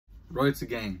Royalty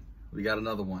Gang, we got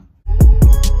another one.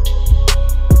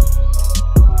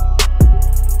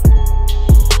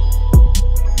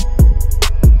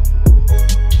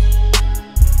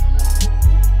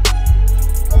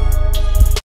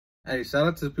 Hey, shout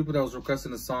out to the people that was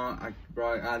requesting the song.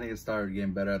 I need to start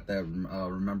getting better at that,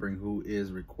 remembering who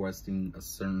is requesting a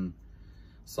certain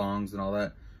songs and all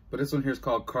that. But this one here is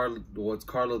called Karlaaa. Well, it's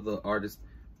Karlaaa the artist.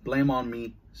 Blame on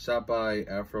Me, shot by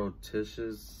Afro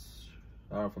Tishes.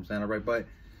 I don't know if I'm saying that right, but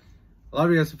a lot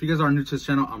of you guys, if you guys are new to this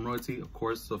channel, I'm Royalty, of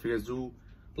course. So if you guys do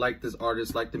like this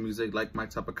artist, like the music, like my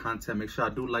type of content, make sure I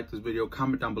do like this video,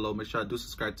 comment down below, make sure I do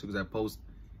subscribe to, because I post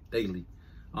daily.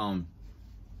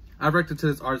 I've reacted to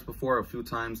this artist before a few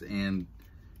times, and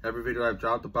every video I've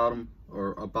dropped about him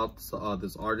or about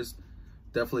this artist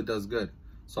definitely does good.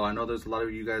 So I know there's a lot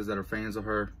of you guys that are fans of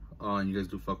her, and you guys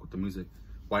do fuck with the music.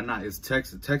 Why not? It's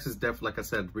Texas. Texas definitely, like I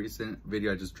said, recent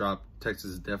video I just dropped,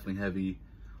 Texas is definitely heavy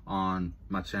on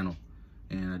my channel,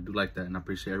 and I do like that, and I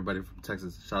appreciate everybody from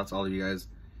Texas. Shout out to all of you guys,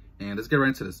 and let's get right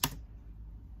into this.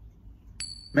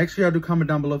 Make sure y'all do comment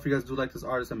down below if you guys do like this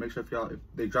artist, and make sure if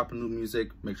they drop a new music,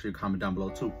 make sure you comment down below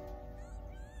too.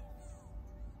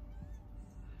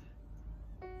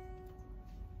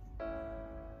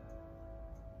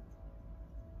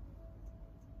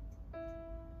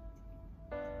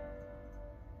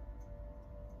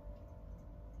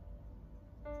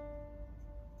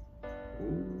 Oh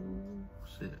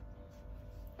shit.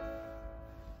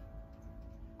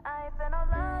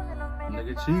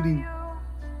 Nigga cheating.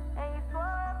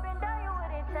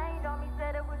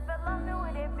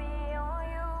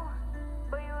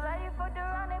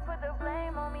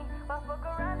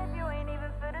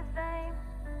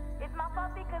 It's my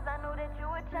fault because I knew that you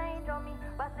would change on me.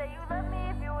 Why say you love me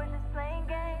if you were just playing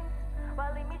games?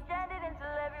 Why leave me stranded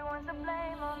until everyone's to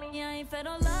blame on me? Yeah, I ain't felt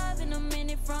no love in a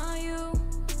minute from you.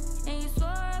 And you swore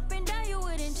up and down you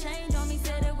wouldn't change on me.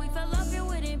 Said that we fell off, it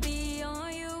wouldn't be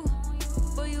on you.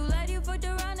 But you lied, you fucked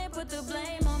around and put the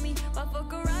blame on me. Why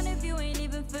fuck around if you ain't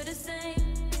even feel the same?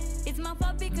 It's my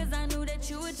fault because I knew that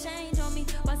you would change on me.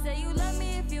 Why say you love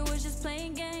me if you was just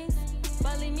playing games?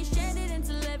 Why leave me stranded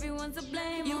until everyone's to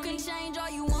blame? You can change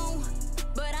all you want,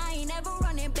 but I ain't never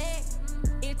running back.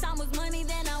 If time was money,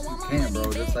 then I want my money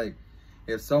back. Just like,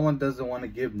 if someone doesn't want to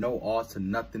give no all to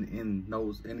nothing in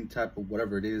knows any type of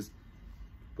whatever it is,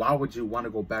 why would you want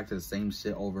to go back to the same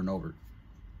shit over and over?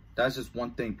 That's just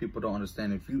one thing people don't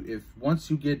understand. If once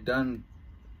you get done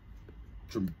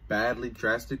badly,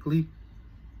 drastically,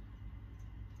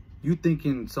 you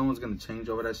thinking someone's gonna change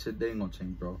over that shit, they ain't gonna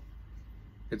change, bro.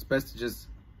 It's best to just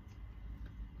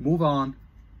move on.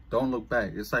 Don't look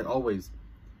back. It's like always,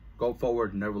 go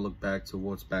forward, never look back to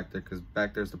what's back there, because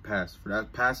back there's the past. For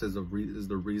that past is the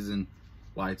reason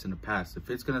why it's in the past. If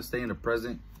it's gonna stay in the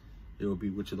present, it will be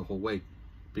with you the whole way,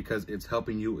 because it's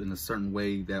helping you in a certain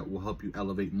way that will help you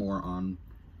elevate more on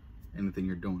anything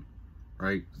you're doing,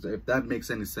 right? So if that makes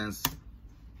any sense,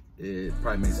 it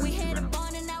probably makes sense. We had a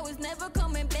bond and I was never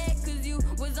coming back, cause you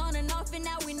was on and off and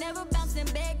now we never bouncing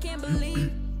back. Can't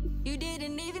believe you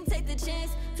didn't even take the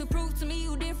chance to prove to me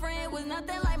you different. Was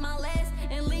nothing like my last,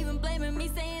 and leaving blaming me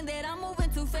saying that I'm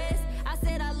moving too fast. I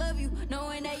said I love you,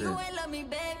 knowing that you ain't love me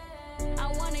back.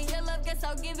 I wanted your love, guess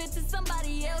I'll give it to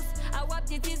somebody else. I wiped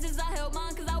your tears as I held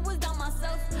mine, cause I was down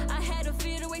myself. I had a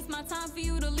fear to waste my time for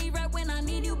you to leave right when I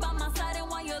need you by my side, and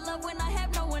want your love when I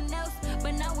have no one else.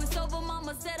 But now it's over,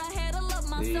 mama said I had to love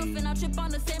myself. And I trip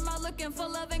on the same route looking for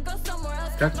love and go somewhere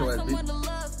else. Catch your ass, someone to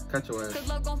love. Catch your ass. Cause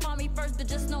love gon' find me first, but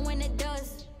just know when it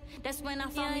does. That's when I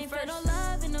find me first. No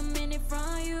love in a minute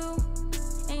from you.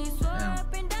 And you swore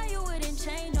up and down you wouldn't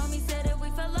change on me. Said if we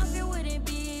fell off, it wouldn't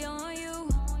be on you.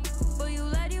 But you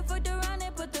lied, you fucked around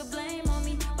and put the blame on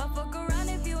me. But fuck around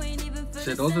if you ain't even feel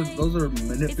shit, those are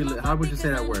manipulative. How would you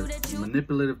say that word?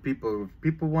 Manipulative people. If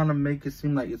people want to make it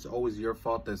seem like it's always your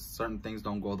fault that certain things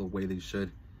don't go the way they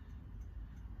should,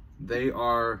 they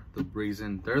are the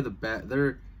reason. They're the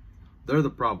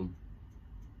problem.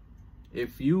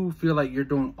 If you feel like you're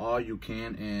doing all you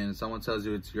can and someone tells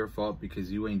you it's your fault because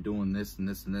you ain't doing this and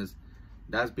this and this,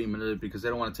 that's being manipulative, because they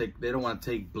don't want to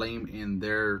take blame in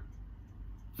their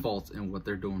faults and what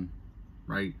they're doing,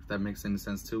 right? If that makes any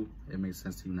sense too, it makes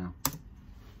sense to you now.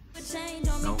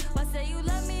 No.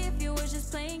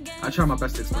 I try my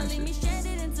best to explain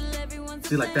shit.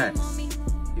 See, like that,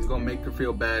 he's gonna make her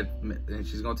feel bad and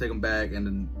she's gonna take him back, and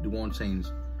then it won't change.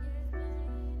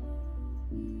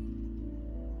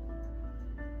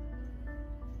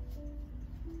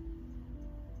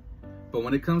 But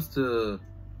when it comes to,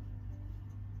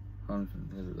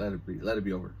 let it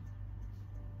be over.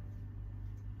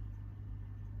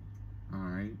 All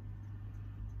right,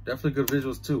 definitely good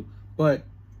visuals too. But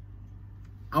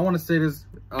I want to say this.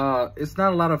 It's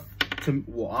not a lot of,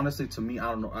 well, honestly, to me, I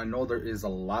don't know. I know there is a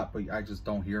lot, but I just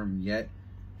don't hear them yet.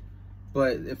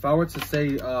 But if I were to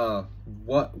say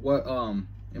what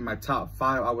in my top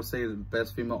 5, I would say the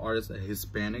best female artists are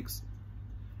Hispanics.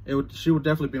 She would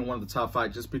definitely be in one of the top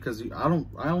 5, just because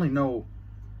I only know.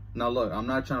 Now look, I'm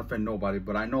not trying to offend nobody,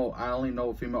 but I only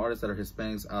know female artists that are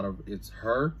Hispanics out of, it's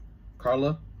her,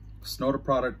 Karlaaa, Snow the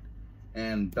Product,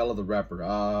 and Bella the Rapper.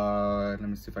 Let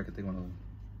me see if I can think of one of them.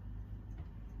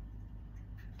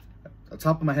 At the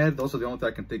top of my head, those are the only thing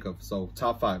I can think of. So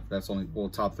top 5, that's only, well,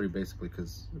 top 3 basically,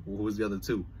 because who's the other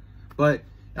 2? But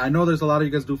I know there's a lot of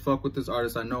you guys do fuck with this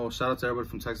artist. I know, shout out to everybody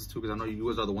from Texas too, because I know you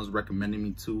guys are the ones recommending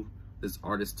me to this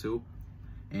artist too.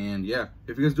 And yeah,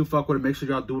 if you guys do fuck with it, make sure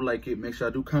y'all do like it. Make sure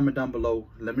y'all do comment down below.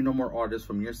 Let me know more artists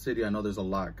from your city. I know there's a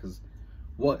lot, because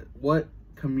what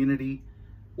community,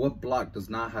 what block does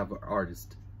not have an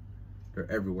artist? They're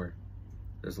everywhere.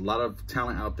 There's a lot of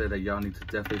talent out there that y'all need to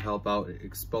definitely help out,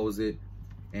 expose it,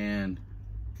 and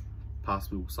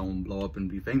possibly someone blow up and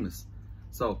be famous.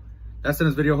 So that's in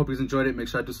this video. Hope you guys enjoyed it. Make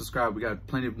sure I do subscribe. We got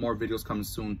plenty of more videos coming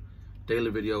soon, daily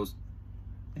videos.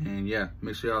 And yeah,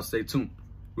 make sure y'all stay tuned.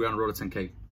 We're on the road to 10K.